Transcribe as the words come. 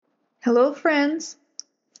Hello, friends!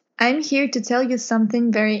 I'm here to tell you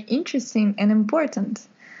something very interesting and important.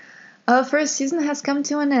 Our first season has come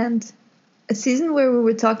to an end. A season where we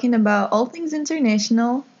were talking about all things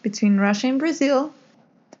international between Russia and Brazil.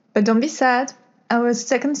 But don't be sad, our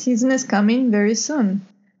second season is coming very soon.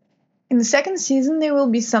 In the second season, there will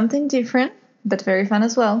be something different, but very fun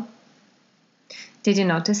as well. Did you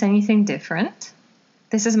notice anything different?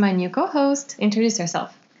 This is my new co-host. Introduce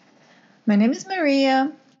yourself. My name is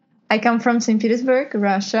Maria. I come from St. Petersburg,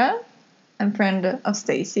 Russia. I'm friend of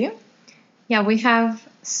Stacy. Yeah, we have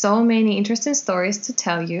so many interesting stories to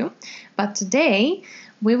tell you, but today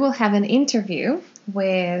we will have an interview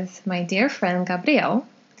with my dear friend Gabriel,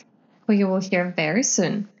 who you will hear very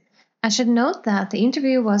soon. I should note that the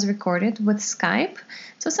interview was recorded with Skype,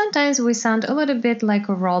 so sometimes we sound a little bit like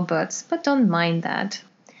robots, but don't mind that.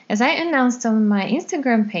 As I announced on my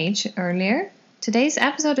Instagram page earlier, today's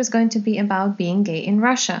episode is going to be about being gay in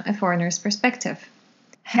Russia, a foreigner's perspective.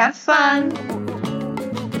 Have fun!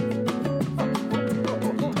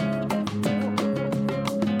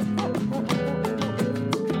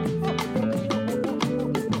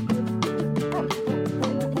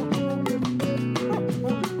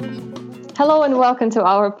 Hello and welcome to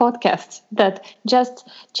our podcast that just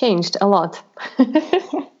changed a lot.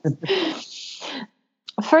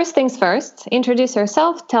 First things first, introduce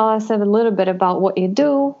yourself, tell us a little bit about what you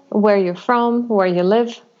do, where you're from, where you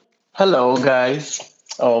live. Hello, guys.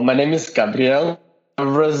 My name is Gabriel.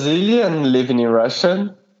 I'm Brazilian living in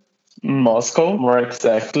Russia, Moscow, more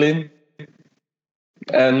exactly.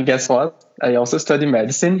 And guess what? I also study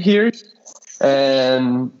medicine here.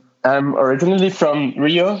 And I'm originally from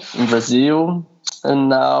Rio in Brazil. And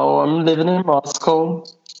now I'm living in Moscow,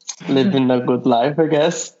 living a good life, I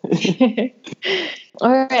guess.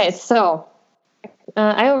 All right, so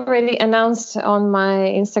I already announced on my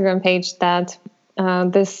Instagram page that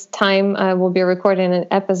this time I will be recording an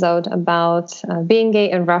episode about being gay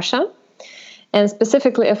in Russia, and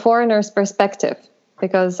specifically a foreigner's perspective,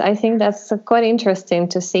 because I think that's quite interesting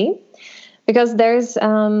to see. Because there's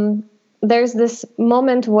this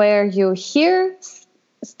moment where you hear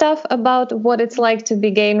stuff about what it's like to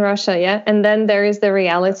be gay in Russia, yeah, and then there is the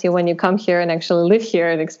reality when you come here and actually live here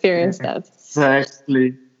and experience that.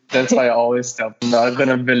 Exactly. That's why I always tell people, I'm not going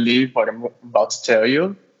to believe what I'm about to tell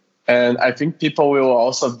you. And I think people will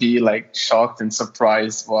also be like shocked and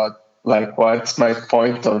surprised what's my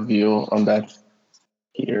point of view on that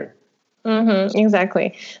here. Mm-hmm,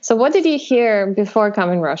 exactly. So what did you hear before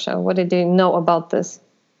coming to Russia? What did you know about this?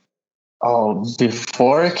 Oh,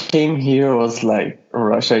 before I came here was like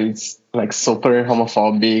Russia is like super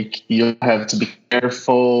homophobic. You have to be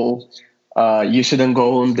careful. You shouldn't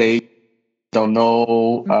go on dates. Don't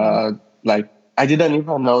know. Like I didn't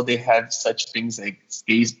even know they have such things like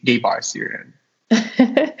gay bars here.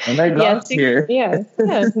 And I got here. Yeah,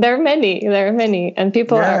 there are many. There are many, and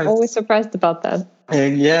people are always surprised about that.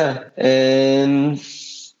 And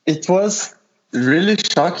it was really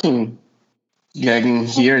shocking getting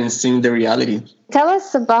here and seeing the reality. Tell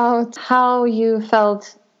us about how you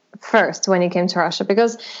felt first when you came to Russia,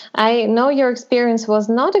 because I know your experience was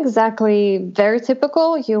not exactly very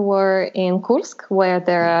typical. You were in Kursk, where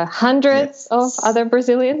there are hundreds of other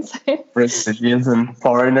Brazilians. Brazilians and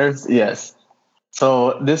foreigners, yes.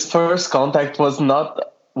 So this first contact was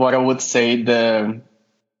not what I would say the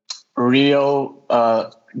real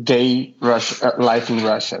gay life in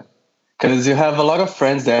Russia. Because you have a lot of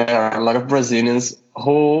friends there, a lot of Brazilians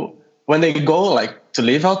who, when they go like to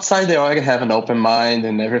live outside, they already have an open mind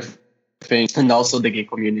and everything. And also the gay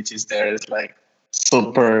communities there is like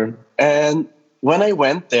super. And when I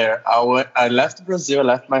went there, I left Brazil, I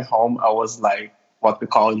left my home. I was like what we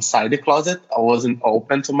call inside the closet. I wasn't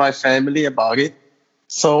open to my family about it.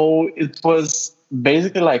 So it was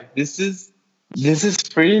basically like, this is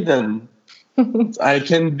freedom. I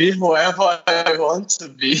can be whoever I want to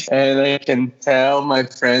be. And I can tell my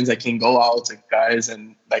friends I can go out with guys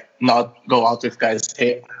and like not go out with guys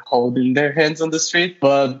holding their hands on the street,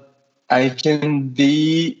 but I can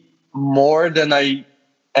be more than I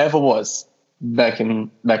ever was back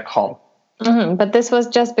home. Mm-hmm. But this was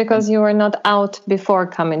just because you were not out before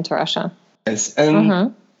coming to Russia. Yes,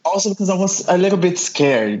 and also because I was a little bit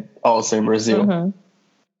scared also in Brazil.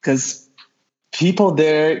 Because people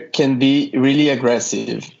there can be really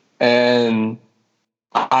aggressive. And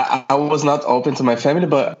I was not open to my family,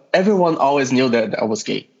 but everyone always knew that I was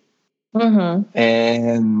gay.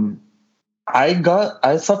 And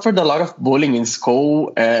I suffered a lot of bullying in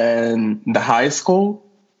school and the high school.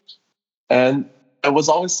 And I was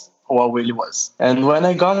always who I really was. And when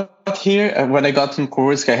I got here, and when I got in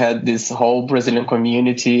Kursk, I had this whole Brazilian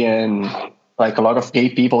community and like a lot of gay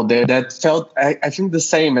people there that felt, I think, the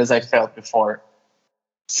same as I felt before.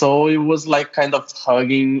 So it was like kind of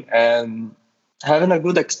hugging and having a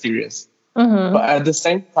good experience. But at the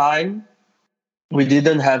same time, we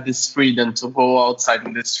didn't have this freedom to go outside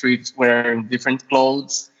in the streets wearing different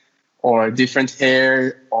clothes or different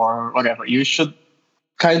hair or whatever. You should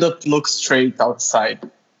kind of look straight outside.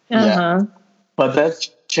 Yeah. But that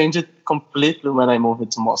changed completely when I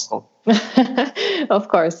moved to Moscow. Of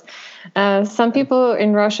course. Some people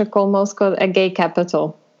in Russia call Moscow a gay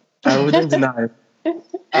capital. I wouldn't deny it.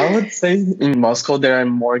 I would say in Moscow there are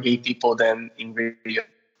more gay people than in Rio.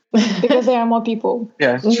 Because there are more people.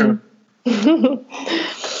 Yeah, true.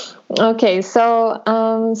 Okay, so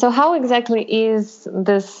how exactly is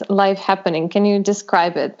this life happening? Can you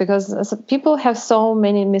describe it? Because people have so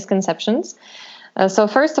many misconceptions. So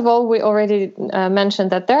first of all, we already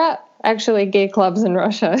mentioned that there are actually gay clubs in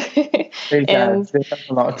Russia.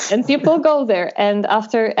 and people go there. And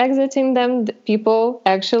after exiting them, people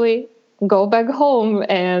actually go back home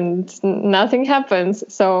and nothing happens.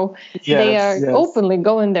 So they are openly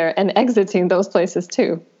going there and exiting those places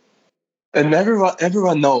too. And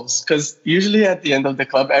everyone knows, because usually at the end of the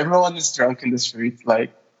club, everyone is drunk in the street.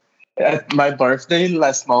 Like at my birthday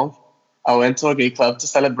last month, I went to a gay club to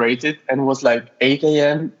celebrate it, and it was like 8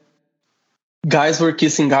 a.m. Guys were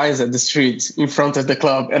kissing guys at the street in front of the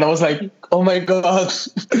club. And I was like, oh my God.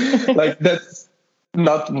 Like that's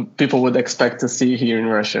not what people would expect to see here in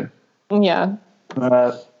Russia. Yeah.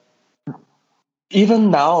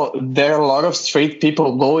 Even now, there are a lot of straight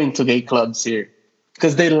people going to gay clubs here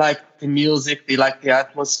because they like the music, they like the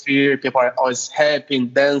atmosphere. People are always happy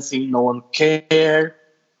and dancing. No one cares.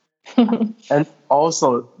 And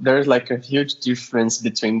also, there's like a huge difference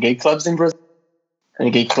between gay clubs in Brazil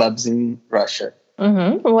and gay clubs in Russia.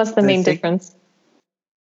 What's the main difference?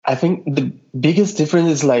 I think the biggest difference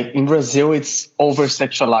is like in Brazil, it's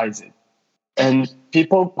over-sexualized. And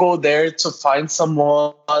people go there to find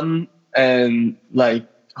someone and like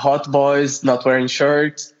hot boys not wearing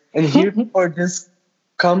shirts. And here people just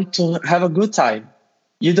come to have a good time.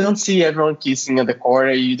 You don't see everyone kissing at the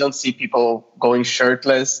corner. You don't see people going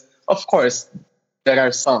shirtless. Of course, there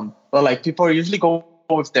are some. But like people usually go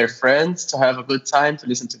with their friends to have a good time, to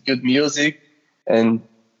listen to good music and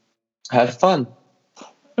have fun.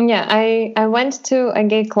 Yeah, I went to a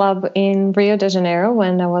gay club in Rio de Janeiro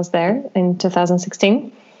when I was there in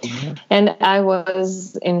 2016. And I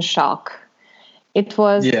was in shock. It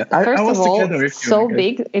was first of all so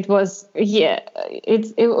big. It was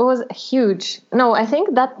it was huge. No, I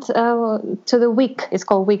think that to the Wiki. It's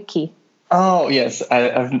called Wiki. Oh yes,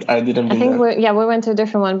 I didn't. I think we went to a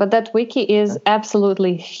different one, but that Wiki is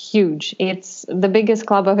absolutely huge. It's the biggest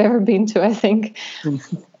club I've ever been to, I think.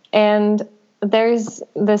 And there's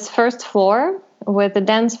this first floor with the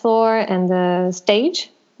dance floor and the stage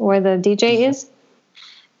where the DJ is.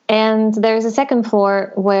 And there's a second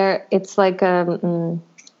floor where it's like a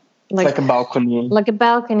balcony. Like a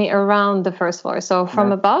balcony around the first floor. So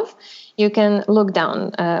from above, you can look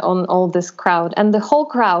down on all this crowd. And the whole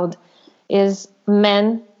crowd is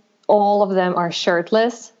men. All of them are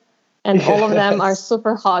shirtless. And all of them are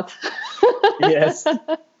super hot. Yes. And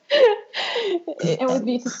with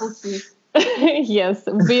beautiful teeth. Yes,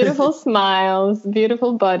 beautiful smiles,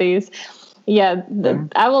 beautiful bodies. Yeah,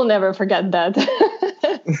 I will never forget that.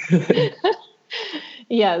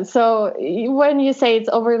 Yeah, so when you say it's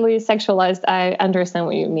overly sexualized, I understand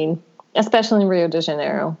what you mean, especially in Rio de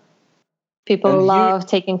Janeiro. People love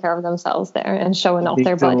taking care of themselves there and showing off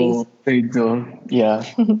their bodies. They do, yeah.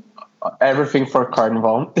 Everything for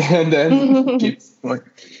carnival. And then keeps going.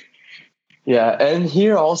 Yeah, and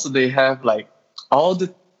here also they have like all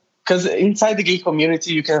the... Because inside the gay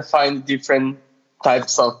community, you can find different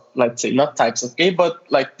types of, let's say, not types of gay, but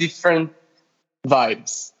like different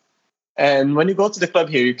vibes. And when you go to the club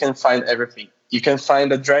here, you can find everything. You can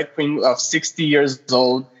find a drag queen of 60 years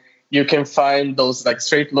old. You can find those like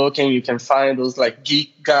straight looking. You can find those like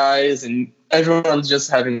geek guys, and everyone's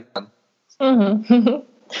just having fun. To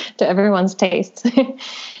everyone's taste.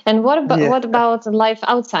 And what about life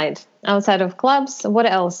outside of clubs? What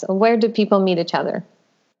else? Where do people meet each other?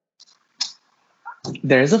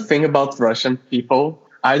 There's a thing about Russian people.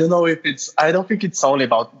 I don't think it's only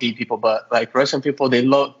about gay people, but like Russian people, they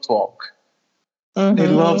love to walk. They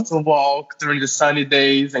love to walk during the sunny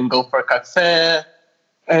days and go for a cafe.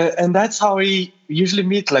 And that's how we usually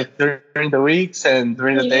meet, like during the weeks and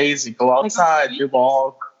during the days. We go outside, we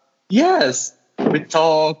walk. Yes, we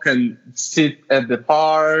talk and sit at the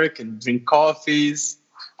park and drink coffees.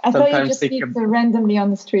 I thought you just meet randomly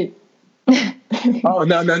on the street. Oh,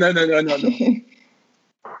 no.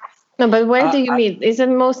 No, but where Uh, do you I- meet? Is it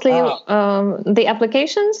mostly the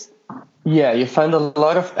applications? yeah, you find a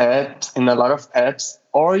lot of apps,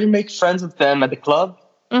 or you make friends with them at the club,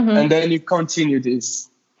 Mm-hmm. and then you continue this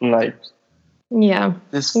like Yeah.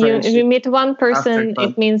 this If you friendship meet one after person,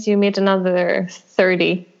 club. it means you meet another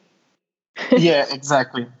 30. Yeah,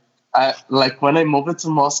 exactly. I like when I moved to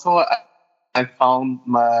Moscow, I found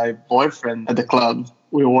my boyfriend at the club.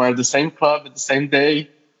 We were at the same club at the same day,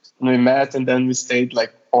 and we met, and then we stayed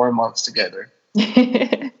like 4 months together.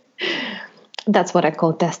 That's what I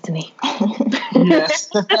call destiny. Yes.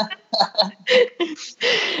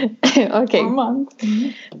 Okay. 4 months.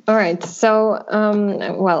 All right. So,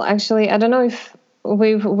 well, actually, I don't know if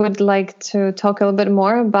we would like to talk a little bit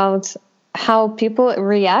more about how people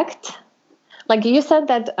react. Like you said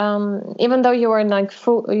that even though you were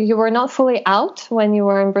you were not fully out when you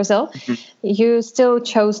were in Brazil, you still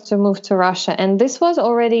chose to move to Russia, and this was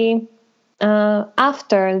already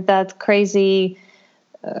after that crazy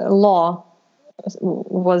law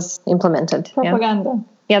was implemented. Propaganda.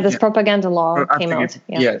 Yeah, this Yeah. propaganda law Or came after out.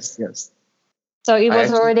 Yeah. Yes. So it I was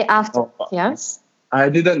actually already didn't after. know about Yeah. this. I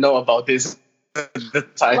didn't know about this at the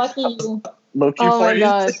time. Lucky I was you. looking Oh for my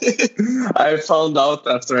God. it. I found out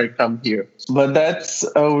after I come here. But that's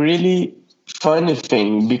a really funny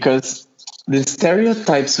thing because the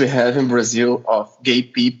stereotypes we have in Brazil of gay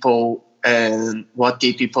people and what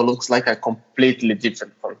gay people looks like are completely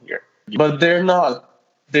different from here. But they're not.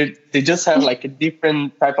 They just have like a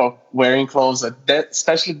different type of wearing clothes,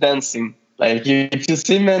 especially dancing. Like if you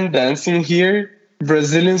see men dancing here,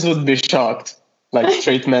 Brazilians would be shocked. Like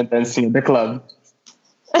straight men dancing in the club.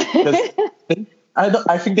 'Cause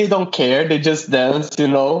I think they don't care. They just dance.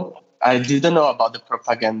 I didn't know about the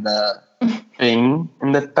propaganda thing in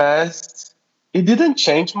the past. It didn't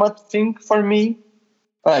change much thing for me.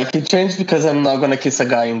 Like it changed because I'm not gonna kiss a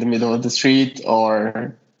guy in the middle of the street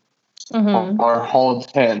or Mm-hmm. or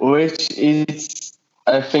hold hand, which is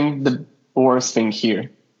I think the worst thing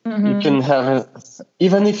here. You can have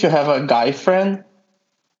even if you have a guy friend,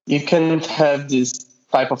 you can have this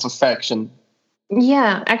type of affection.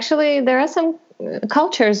 Yeah, actually, there are some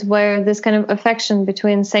cultures where this kind of affection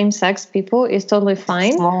between same-sex people is totally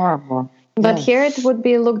fine. Normal. But Yeah. here it would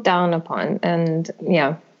be looked down upon, and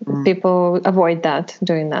yeah, people avoid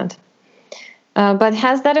doing that. But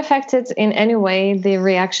has that affected in any way the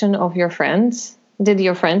reaction of your friends? Did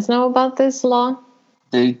your friends know about this law?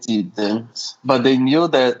 They didn't, but they knew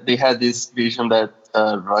that they had this vision that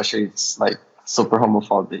Russia is like super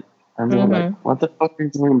homophobic, and they were like, "What the fuck are you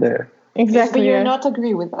doing there?" Exactly. But you're Yeah. not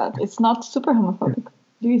agree with that. It's not super homophobic.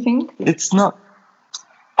 Do you think? It's not.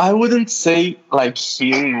 I wouldn't say like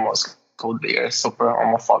here in Moscow they are super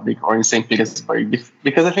homophobic or in St. Petersburg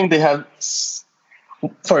because I think they have.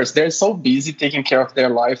 First, they're so busy taking care of their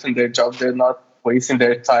life and their job, they're not wasting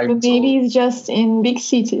their time. But maybe it's just in big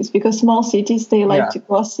cities because small cities they like to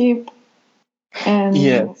gossip and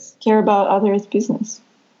care about others' business.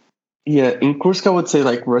 Yeah, in Kursk, I would say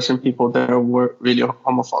like Russian people there were really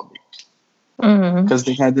homophobic because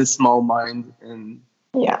they had this small mind and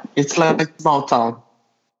it's like a small town.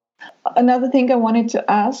 Another thing I wanted to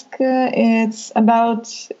ask it's about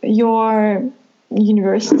your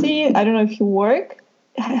university. I don't know if you work.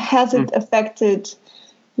 Has it affected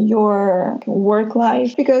your work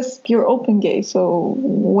life? Because you're open gay, so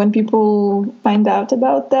when people find out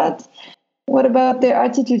about that, what about their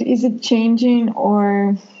attitude? Is it changing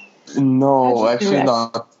or? No, actually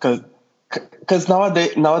not. Because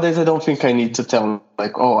nowadays I don't think I need to tell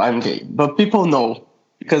like, oh, I'm gay, but people know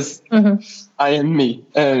because I am me,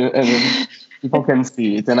 and people can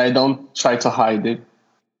see it, and I don't try to hide it.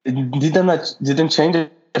 It didn't change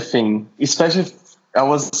a thing. Especially, I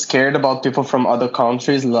was scared about people from other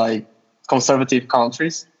countries, like conservative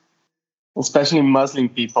countries, especially Muslim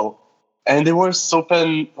people, and they were super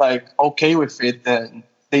like okay with it, and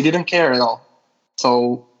they didn't care at all.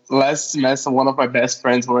 So last semester, one of my best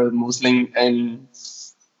friends were Muslim, and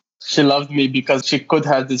she loved me because she could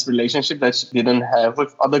have this relationship that she didn't have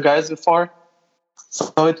with other guys before.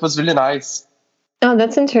 So it was really nice. Oh,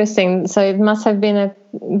 that's interesting. So it must have been a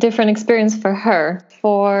different experience for her.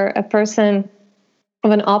 For a person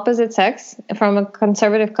of an opposite sex from a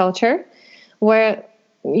conservative culture, where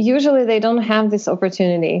usually they don't have this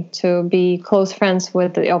opportunity to be close friends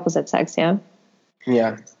with the opposite sex, yeah?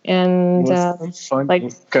 Yeah. And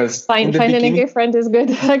like finding a gay friend is good,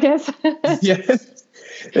 I guess. Yeah.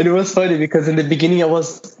 And it was funny because in the beginning I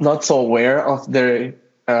was not so aware of their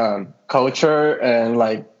culture and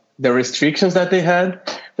like the restrictions that they had.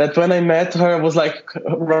 That when I met her, I was like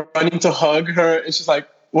running to hug her, and she's like,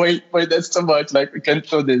 "Wait, that's too much. Like we can't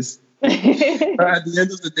do this." But at the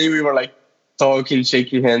end of the day, we were like talking,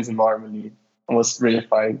 shaking hands normally. It was really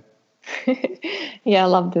fine. Yeah, I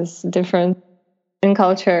love this difference in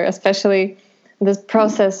culture, especially this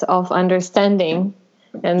process of understanding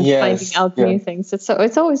and finding Yes, out yeah. new things. It's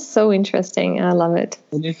always so interesting. I love it.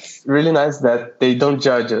 And it's really nice that they don't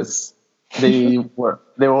judge us. They were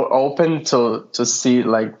open to see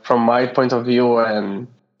like from my point of view and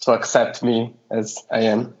to accept me as I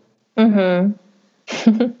am.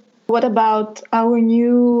 Mm-hmm. What about our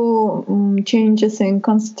new changes in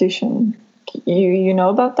constitution? You know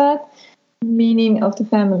about that? Meaning of the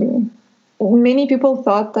family. Many people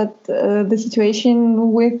thought that the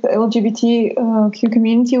situation with the LGBTQ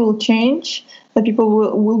community will change, that people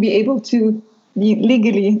will be able to be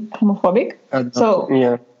legally homophobic. So,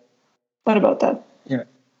 Yeah. what about that? Yeah.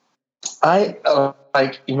 I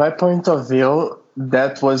like in my point of view,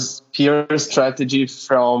 that was pure strategy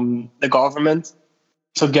from the government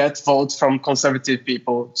to get votes from conservative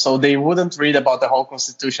people. So they wouldn't read about the whole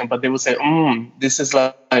constitution, but they would say, this is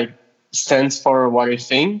like stands for what I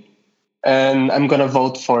think, and I'm gonna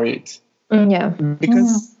vote for it. Yeah.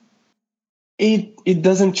 Because it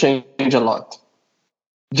doesn't change a lot.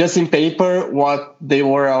 Just in paper, what they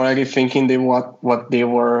were already thinking, what they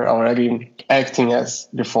were already acting as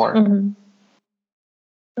before.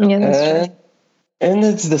 Yeah, that's true. And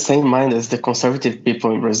it's the same mind as the conservative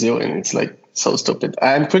people in Brazil, and it's like so stupid.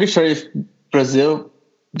 I'm pretty sure if Brazil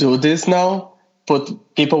do this now,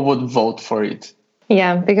 people would vote for it.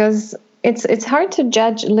 Yeah, because it's hard to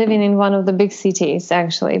judge living in one of the big cities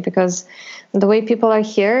actually, because the way people are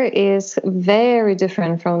here is very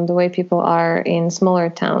different from the way people are in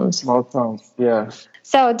smaller towns. Small towns, yeah.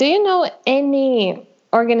 So, do you know any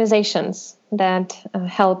organizations that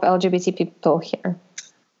help LGBT people here?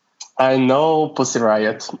 I know Pussy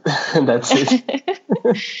Riot. That's it.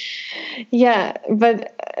 Yeah,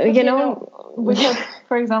 but you know, Wychod,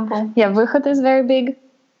 for example. Yeah, Wychod is very big.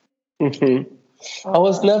 Mm-hmm. I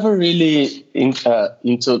was never really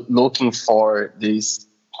into looking for these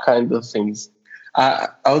kind of things.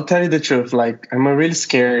 I'll tell you the truth. Like, I'm really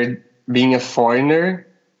scared being a foreigner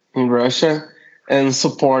in Russia and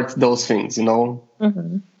support those things, you know?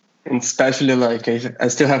 Mm-hmm. And especially, like, I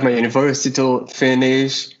still have my university to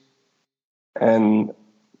finish, and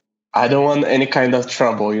I don't want any kind of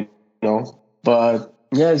trouble, you know? But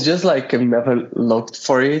yeah, it's just like I've never looked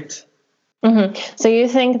for it. Mm-hmm. So you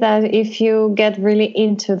think that if you get really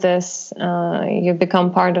into this, you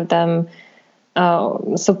become part of them,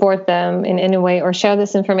 support them in any way, or share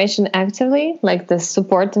this information actively, like this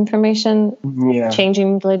support information,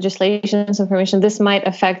 changing legislations information, this might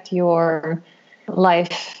affect your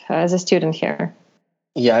life as a student here.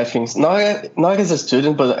 Yeah, I think so. Not as a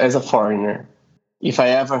student, but as a foreigner. If I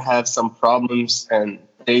ever have some problems and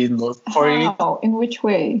they look for it. In which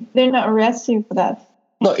way? They're not arresting you for that.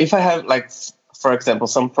 No, if I have, like, for example,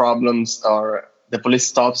 some problems or the police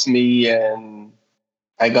stops me and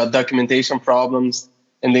I got documentation problems,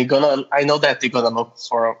 and I know that they're gonna look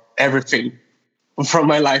for everything from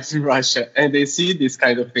my life in Russia, and they see these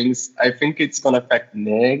kind of things, I think it's gonna affect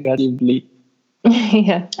negatively.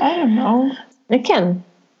 Yeah, I don't know. It can.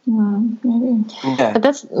 Maybe. Yeah. But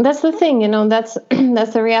that's the thing, you know. That's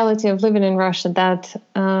that's the reality of living in Russia. That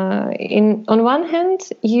on one hand,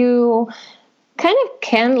 you kind of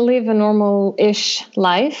can live a normal-ish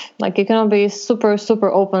life. Like you cannot be super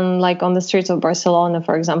open, like on the streets of Barcelona,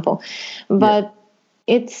 for example. But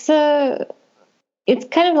it's kind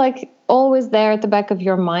of like always there at the back of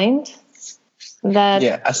your mind that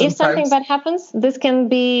if something bad happens, this can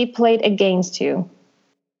be played against you.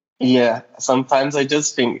 Yeah, sometimes I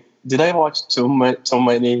just think, did I watch too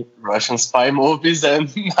many Russian spy movies,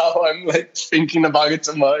 and now I'm like thinking about it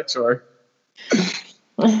too much, or?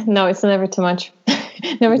 No, it's never too much.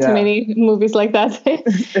 Never too many movies like that.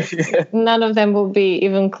 None of them will be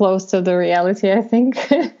even close to the reality, I think.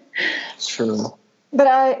 True. But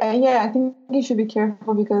I think you should be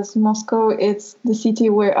careful, because Moscow, it's the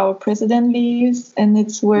city where our president lives, and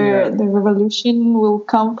it's where the revolution will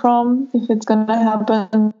come from if it's gonna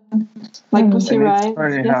happen. Like Pussy Riot.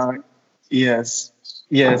 Yes.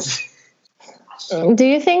 Do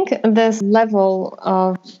you think this level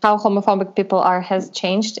of how homophobic people are has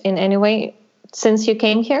changed in any way since you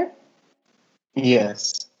came here?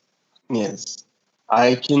 Yes.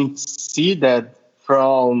 I can see that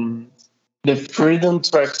from the freedom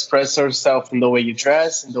to express yourself in the way you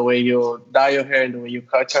dress, in the way you dye your hair, in the way you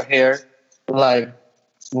cut your hair. Like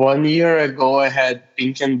 1 year ago, I had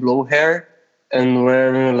pink and blue hair and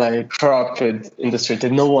wearing like cropped in the street,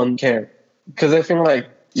 and no one cared. Because I think like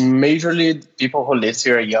majorly people who live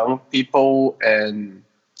here are young people, and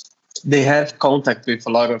they have contact with a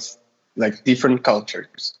lot of like different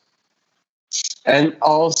cultures. And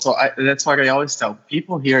also, that's what I always tell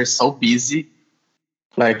people here are so busy,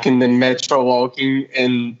 like in the metro, walking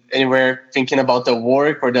and anywhere, thinking about the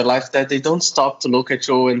work or the life that they don't stop to look at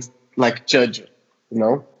you and like judge you. You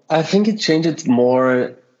know, I think it changed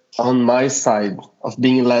more on my side of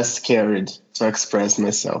being less scared to express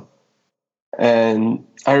myself. And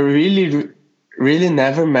I really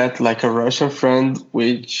never met like a Russian friend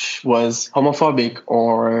which was homophobic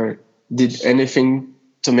or did anything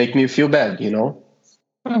to make me feel bad, you know?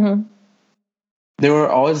 Mm-hmm. They were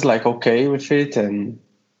always like okay with it, and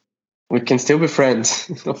we can still be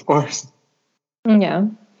friends, of course. Yeah.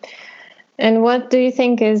 And what do you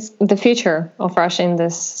think is the future of Russia in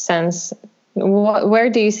this sense? Where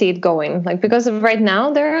do you see it going? Like, because right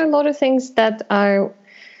now there are a lot of things that are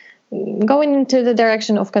going into the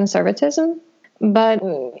direction of conservatism, but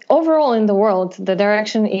overall in the world, the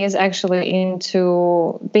direction is actually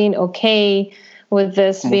into being okay with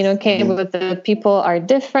this, being okay with the people are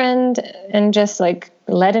different, and just like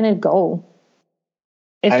letting it go.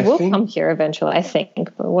 It will come here eventually, I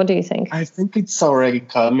think. But what do you think? I think it's already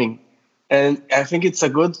coming. And I think it's a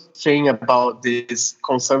good thing about these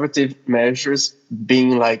conservative measures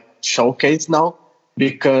being like showcased now,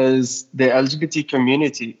 because the LGBT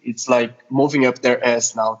community, it's like moving up their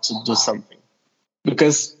ass now to do something.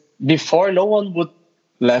 Because before, no one would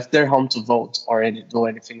left their home to vote or do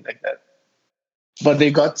anything like that. But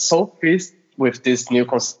they got so pissed with this new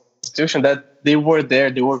constitution that they were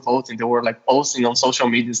there, they were voting, they were like posting on social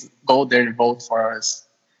media, go there and vote for us.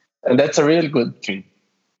 And that's a really good thing.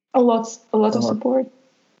 A lot of support.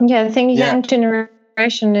 Yeah, I think young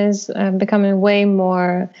generation is becoming way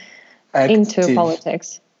more into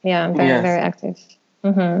politics. Yeah, very active.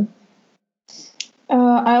 Mm-hmm.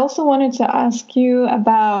 I also wanted to ask you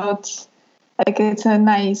about, like, it's a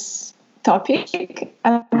nice topic,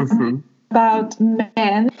 about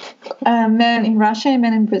men in Russia and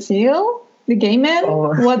men in Brazil, the gay men.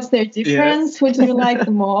 What's their difference? Yes. What do you like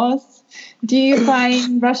the most? Do you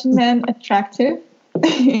find Russian men attractive?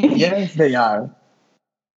 Yes, they are.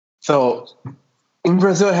 So in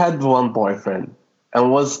Brazil, I had one boyfriend,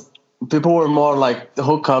 and people were more like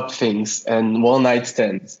hookup things and one night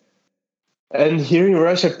stands. And here in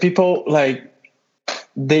Russia, people like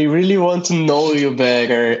they really want to know you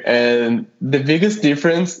better. And the biggest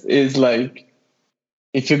difference is like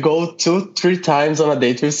if you go 2-3 times on a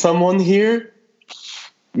date with someone here,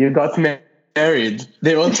 you got married.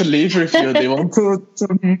 They want to live with you. They want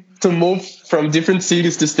to move from different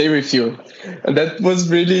cities to stay with you. And that was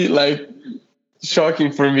really like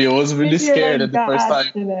shocking for me. I was really scared at the first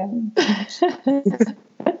time.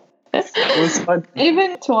 It was fun.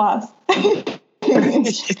 Even to us.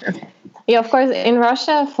 Yeah, of course, in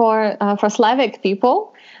Russia, for Slavic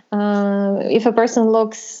people, if a person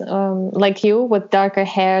looks like you with darker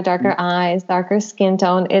hair, darker eyes, darker skin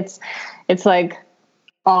tone, it's like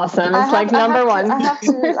awesome. It's like number one. I have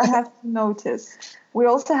to notice. We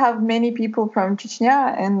also have many people from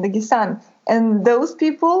Chechnya and Dagestan, and those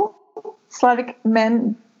people, Slavic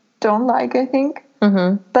men don't like, I think.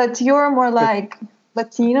 Mm-hmm. But you're more like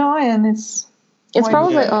Latino, and it's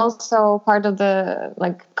probably also part of the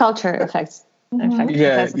like culture effects.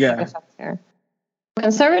 Effects here.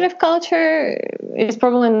 Conservative culture is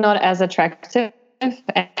probably not as attractive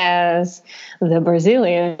as the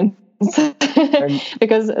Brazilian.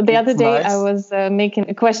 Because the other day I was making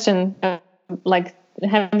a question, like,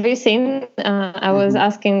 have you seen? I was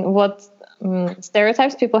asking what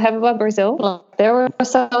stereotypes people have about Brazil. There were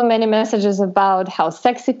so many messages about how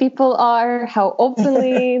sexy people are, how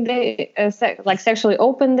openly they like sexually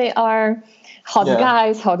open they are, hot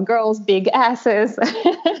guys, hot girls, big asses.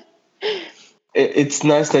 It's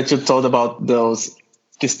nice that you told about those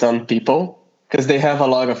Pakistan people, because they have a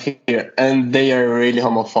lot of here, and they are really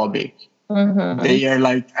homophobic. Mm-hmm. They are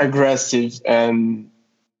like aggressive, and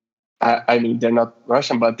I mean they're not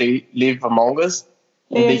Russian, but they live among us.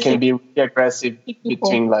 And they can be really aggressive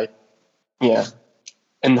between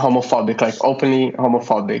and homophobic, like openly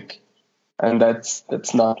homophobic, and that's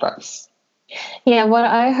not nice. Yeah, what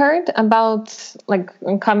I heard about, like,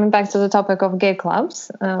 coming back to the topic of gay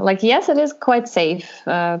clubs, like, yes, it is quite safe.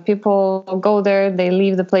 People go there, they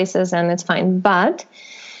leave the places, and it's fine. But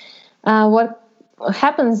what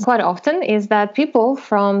happens quite often is that people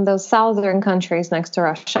from the southern countries next to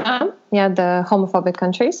Russia, the homophobic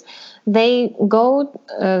countries, they go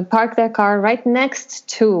park their car right next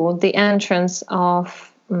to the entrance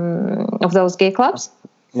of those gay clubs.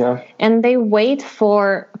 Yeah, and they wait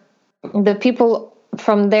for the people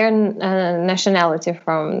from their nationality,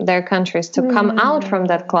 from their countries, to come out from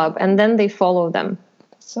that club, and then they follow them.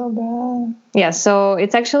 So bad. Yeah, so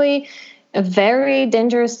it's actually very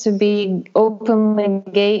dangerous to be openly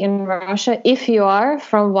gay in Russia if you are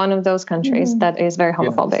from one of those countries that is very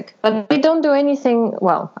homophobic. But they don't do anything.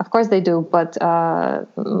 Well, of course they do, but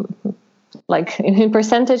like in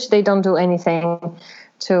percentage, they don't do anything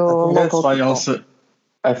to local people.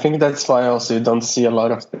 I think that's why also you don't see a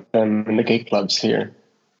lot of them in the gay clubs here.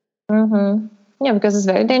 Yeah, because it's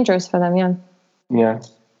very dangerous for them. Yeah.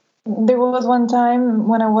 There was one time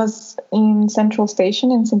when I was in Central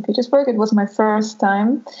Station in St. Petersburg. It was my first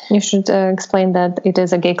time. You should explain that it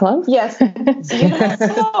is a gay club. Yes.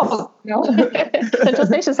 No. Central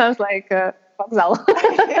Station sounds like Vokzal. So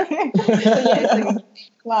it's a gay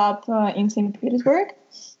club in St. Petersburg.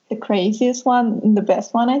 The craziest one, the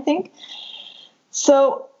best one, I think.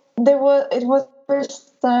 So it was the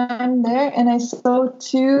first time there, and I saw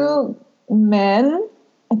two men.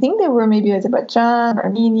 I think they were maybe Azerbaijan,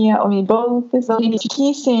 Armenia, or maybe both,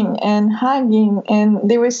 kissing and hugging, and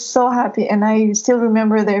they were so happy, and I still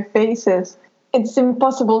remember their faces. It's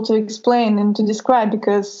impossible to explain and to describe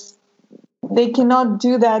because they cannot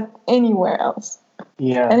do that anywhere else.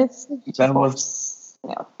 Yeah, and that was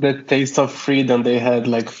the taste of freedom they had,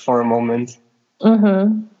 like, for a moment.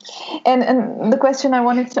 And the question I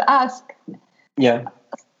wanted to ask. Yeah.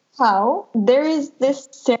 How there is this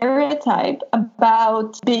stereotype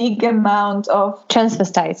about big amount of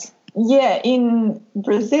transvestites. Yeah, in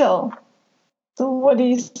Brazil. So what do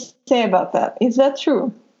you say about that? Is that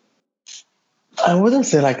true? I wouldn't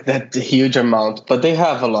say like that huge amount, but they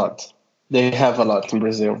have a lot. They have a lot in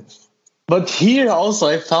Brazil. But here also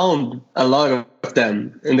I found a lot of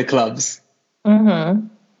them in the clubs. In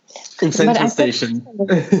Central Station.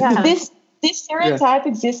 This stereotype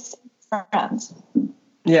exists in France.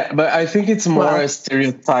 Yeah, but I think it's more a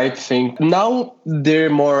stereotype thing. Now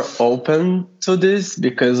they're more open to this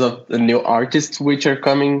because of the new artists which are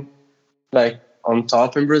coming like on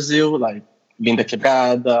top in Brazil, like Linda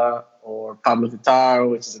Quebrada or Pablo Vittar,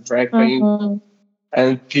 which is a drag queen.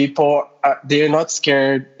 And people, they're not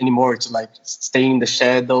scared anymore to like stay in the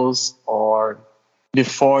shadows, or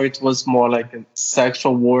before it was more like a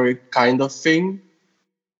sexual work kind of thing.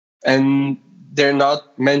 And they're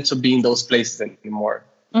not meant to be in those places anymore.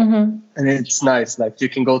 And it's nice. Like you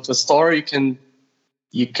can go to a store, you can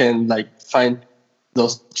like find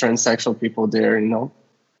those transsexual people there, you know.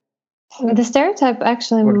 The stereotype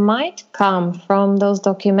actually might come from those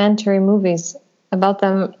documentary movies about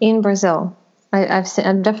them in Brazil. I've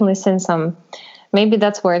definitely seen some. Maybe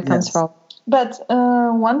that's where it comes from. But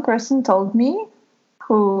one person told me,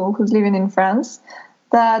 who's living in France,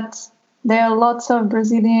 that there are lots of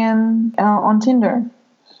Brazilian on Tinder.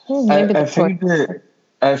 Maybe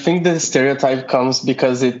I think the stereotype comes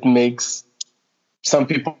because it makes some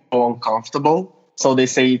people uncomfortable. So they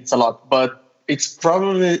say it's a lot, but it's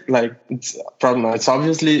probably like, it's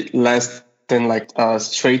obviously less than like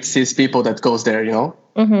straight cis people that goes there, you know?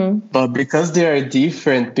 But because they are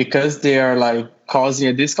different, because they are like causing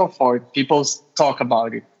a discomfort, people talk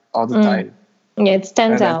about it all the time. Yeah, it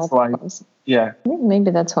stands out. Yeah.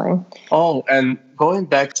 Maybe that's why. Oh, and going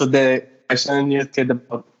back to the question you said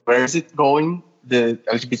about where is it going, the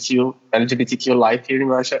LGBTQ life here in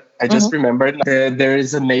Russia, I just remembered there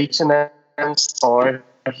is an H&M store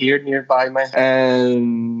here nearby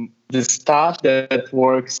and the staff that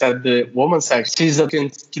works at the women's section, you can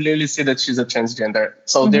clearly see that she's a transgender.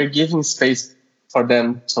 So they're giving space for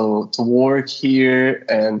them to work here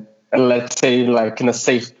and let's say like in a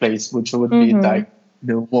safe place, which would be like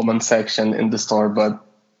the women's section in the store. But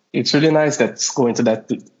it's really nice that it's going to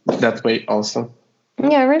that way also.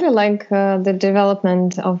 Yeah, I really like the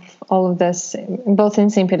development of all of this, both in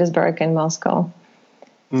St. Petersburg and Moscow.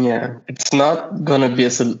 Yeah, it's not going to be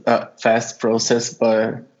a fast process,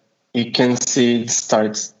 but you can see it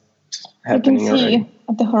starts happening already. You can see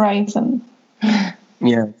at the horizon.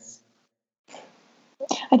 Yes.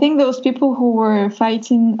 I think those people who were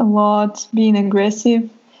fighting a lot, being aggressive,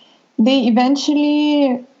 they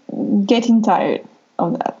eventually getting tired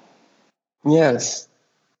of that. Yes.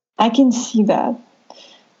 I can see that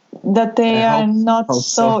they are not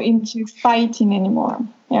so into fighting anymore.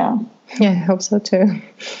 Yeah. Yeah, I hope so too.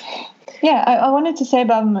 Yeah, I wanted to say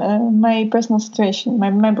about my personal situation.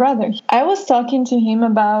 My brother, I was talking to him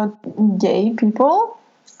about gay people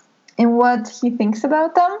and what he thinks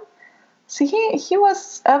about them. So he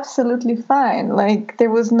was absolutely fine. Like there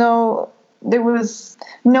was no this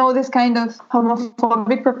kind of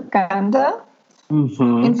homophobic propaganda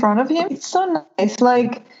in front of him. It's so nice.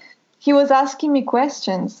 Like he was asking me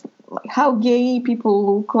questions like how gay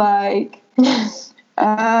people look like,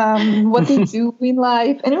 what they do in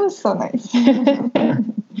life, and it was so nice.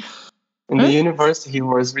 In the university, it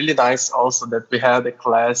was really nice also that we had a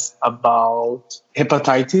class about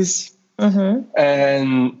hepatitis.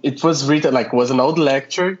 And it was written like, was an old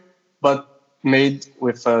lecture, but made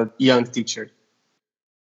with a young teacher.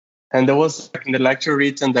 And there was like, in the lecture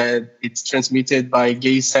written that it's transmitted by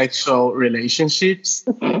gay sexual relationships.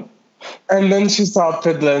 And then she stopped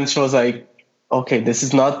it and she was like, okay, this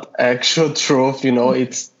is not actual truth,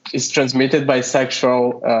 it's transmitted by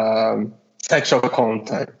sexual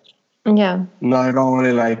contact. Yeah. Not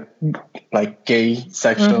only like gay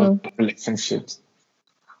sexual relationships.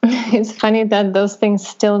 It's funny that those things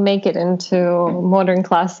still make it into modern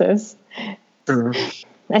classes. True.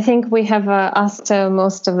 I think we have asked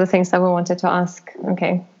most of the things that we wanted to ask.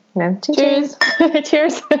 Okay. No. Cheers.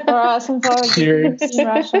 Cheers. For us and for Cheers. in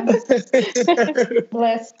Russia.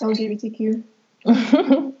 Bless LGBTQ.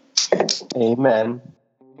 Amen.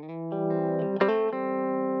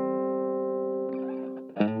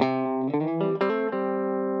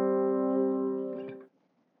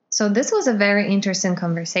 So this was a very interesting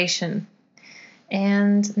conversation.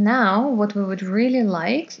 And now what we would really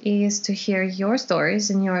like is to hear your stories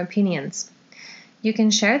and your opinions. You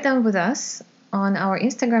can share them with us on our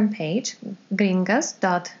Instagram page,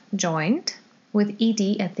 gringas.joined, with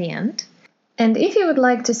ED at the end. And if you would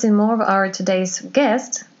like to see more of our today's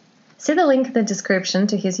guest, see the link in the description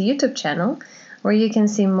to his YouTube channel, where you can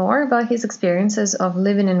see more about his experiences of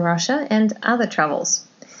living in Russia and other travels.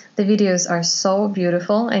 The videos are so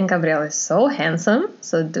beautiful and Gabriel is so handsome,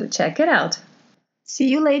 so do check it out. See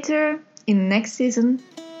you later in next season.